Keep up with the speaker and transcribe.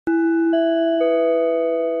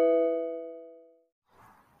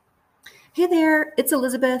Hey there, it's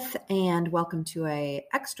Elizabeth, and welcome to a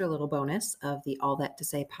extra little bonus of the All That to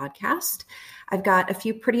Say podcast. I've got a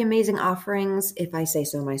few pretty amazing offerings, if I say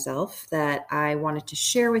so myself, that I wanted to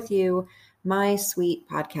share with you, my sweet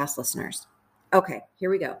podcast listeners. Okay, here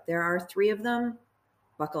we go. There are three of them.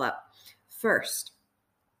 Buckle up. First,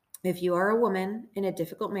 if you are a woman in a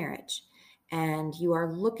difficult marriage and you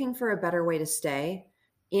are looking for a better way to stay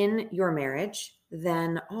in your marriage,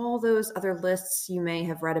 then all those other lists you may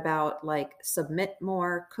have read about, like submit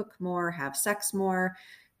more, cook more, have sex more,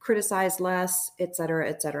 criticize less,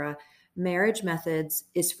 etc., Marriage Methods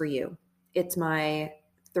is for you. It's my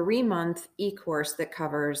 3-month e-course that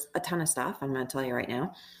covers a ton of stuff. I'm going to tell you right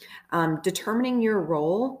now. Determining your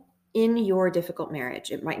role in your difficult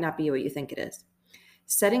marriage. It might not be what you think it is.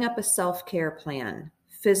 Setting up a self-care plan,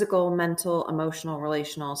 physical, mental, emotional,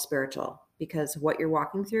 relational, spiritual, because what you're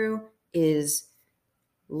walking through is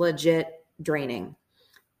legit draining.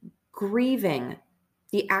 Grieving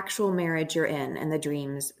the actual marriage you're in and the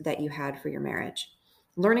dreams that you had for your marriage.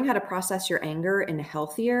 Learning how to process your anger in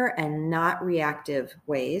healthier and not reactive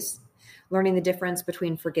ways. Learning the difference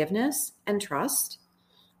between forgiveness and trust.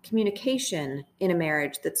 Communication in a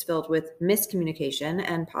marriage that's filled with miscommunication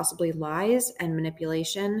and possibly lies and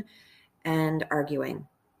manipulation and arguing.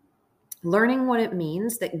 Learning what it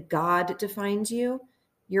means that God defines you,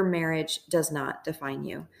 your marriage does not define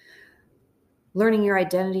you. Learning your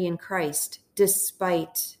identity in Christ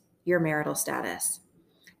despite your marital status.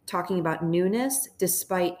 Talking about newness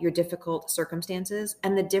despite your difficult circumstances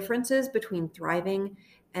and the differences between thriving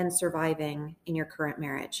and surviving in your current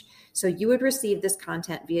marriage. So you would receive this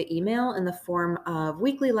content via email in the form of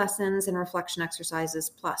weekly lessons and reflection exercises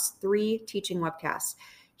plus 3 teaching webcasts.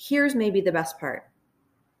 Here's maybe the best part.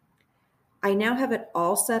 I now have it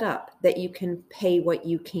all set up that you can pay what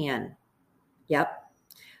you can. Yep.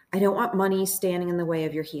 I don't want money standing in the way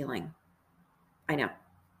of your healing. I know.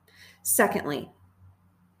 Secondly,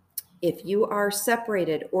 if you are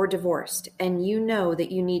separated or divorced and you know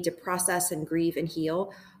that you need to process and grieve and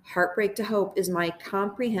heal, Heartbreak to Hope is my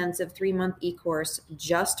comprehensive 3-month e-course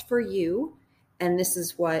just for you. And this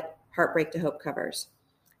is what Heartbreak to Hope covers.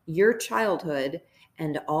 Your childhood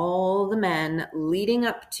and all the men leading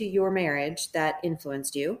up to your marriage that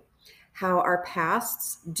influenced you, how our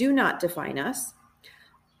pasts do not define us,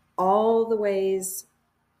 all the ways,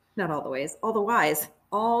 not all the ways, all the whys,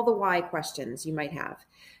 all the why questions you might have.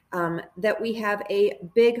 That we have a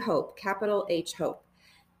big hope, capital H hope,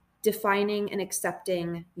 defining and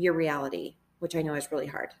accepting your reality, which I know is really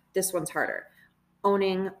hard. This one's harder.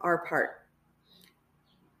 Owning our part.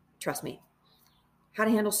 Trust me. How to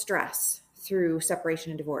handle stress through separation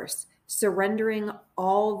and divorce. Surrendering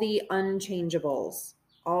all the unchangeables,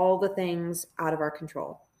 all the things out of our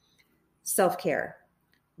control. Self-care.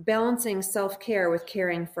 Balancing self-care with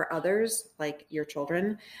caring for others, like your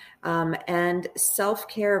children, and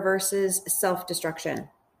self-care versus self-destruction.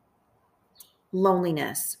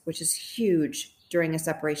 Loneliness, which is huge during a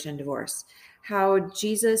separation and divorce. How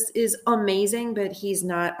Jesus is amazing, but he's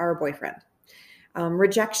not our boyfriend.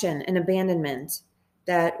 Rejection and abandonment,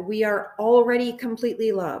 that we are already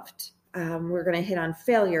completely loved. We're going to hit on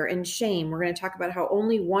failure and shame. We're going to talk about how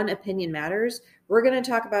only one opinion matters. We're going to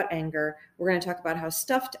talk about anger. We're going to talk about how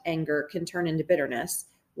stuffed anger can turn into bitterness.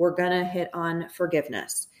 We're going to hit on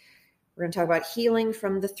forgiveness. We're going to talk about healing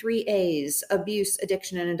from the 3 A's, abuse,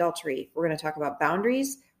 addiction, and adultery. We're going to talk about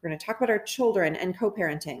boundaries. We're going to talk about our children and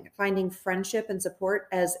co-parenting, finding friendship and support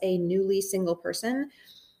as a newly single person.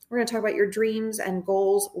 We're going to talk about your dreams and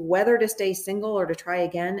goals, whether to stay single or to try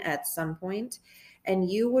again at some point.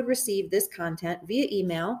 And you would receive this content via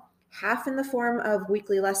email, half in the form of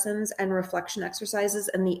weekly lessons and reflection exercises,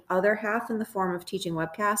 and the other half in the form of teaching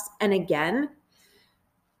webcasts. And again,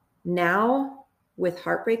 now with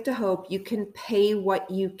Heartbreak to Hope, you can pay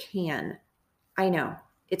what you can. I know,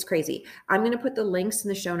 it's crazy. I'm going to put the links in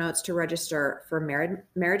the show notes to register for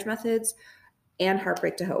Marriage Methods and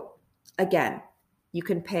Heartbreak to Hope. Again, you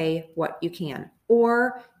can pay what you can.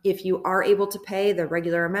 Or if you are able to pay the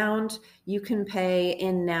regular amount, you can pay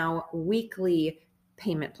in now weekly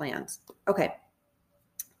payment plans. Okay.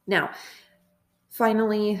 Now,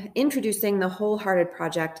 finally, introducing the Wholehearted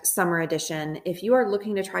Project Summer Edition. If you are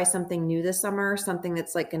looking to try something new this summer, something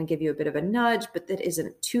that's like going to give you a bit of a nudge, but that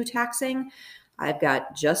isn't too taxing, I've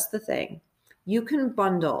got just the thing. You can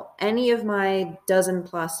bundle any of my dozen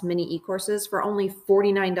plus mini e-courses for only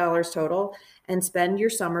 $49 total and spend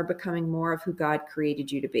your summer becoming more of who God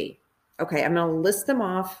created you to be. Okay, I'm going to list them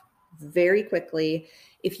off very quickly.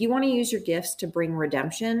 If you want to use your gifts to bring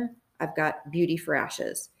redemption, I've got Beauty for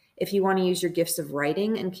Ashes. If you want to use your gifts of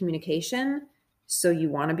writing and communication, so you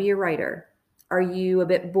want to be a writer, Are you a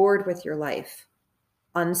bit bored with your life?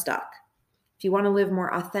 Unstuck. If you want to live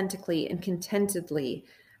more authentically and contentedly,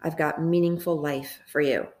 I've got Meaningful Life for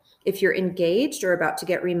you. If you're engaged or about to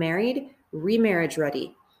get remarried, Remarriage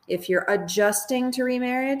Ready. If you're adjusting to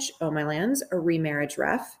remarriage, oh my lands, a Remarriage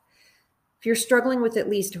Ref. If you're struggling with at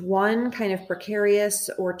least one kind of precarious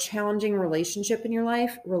or challenging relationship in your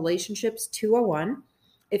life, Relationships 201.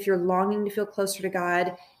 If you're longing to feel closer to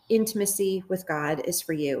God, Intimacy with God is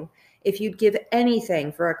for you. If you'd give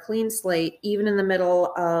anything for a clean slate, even in the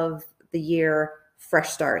middle of the year, Fresh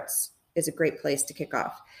Starts is a great place to kick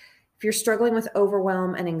off. If you're struggling with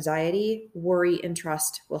overwhelm and anxiety, Worry and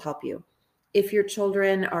Trust will help you. If your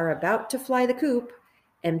children are about to fly the coop,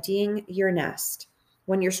 Emptying Your Nest.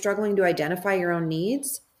 When you're struggling to identify your own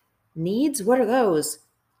needs, what are those?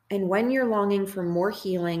 And when you're longing for more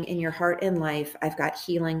healing in your heart and life, I've got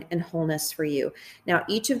Healing and Wholeness for you. Now,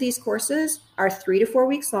 each of these courses are 3 to 4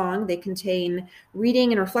 weeks long. They contain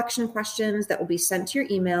reading and reflection questions that will be sent to your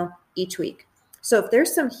email each week. So if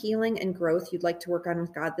there's some healing and growth you'd like to work on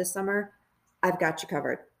with God this summer, I've got you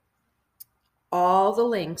covered. All the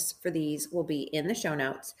links for these will be in the show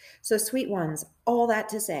notes. So sweet ones, all that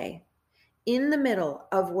to say, in the middle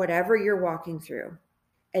of whatever you're walking through,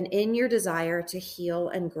 and in your desire to heal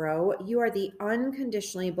and grow, you are the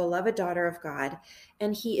unconditionally beloved daughter of God,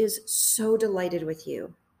 and He is so delighted with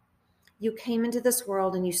you. You came into this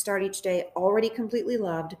world and you start each day already completely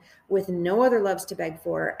loved, with no other loves to beg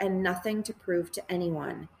for and nothing to prove to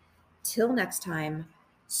anyone. Till next time,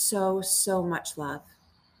 so much love.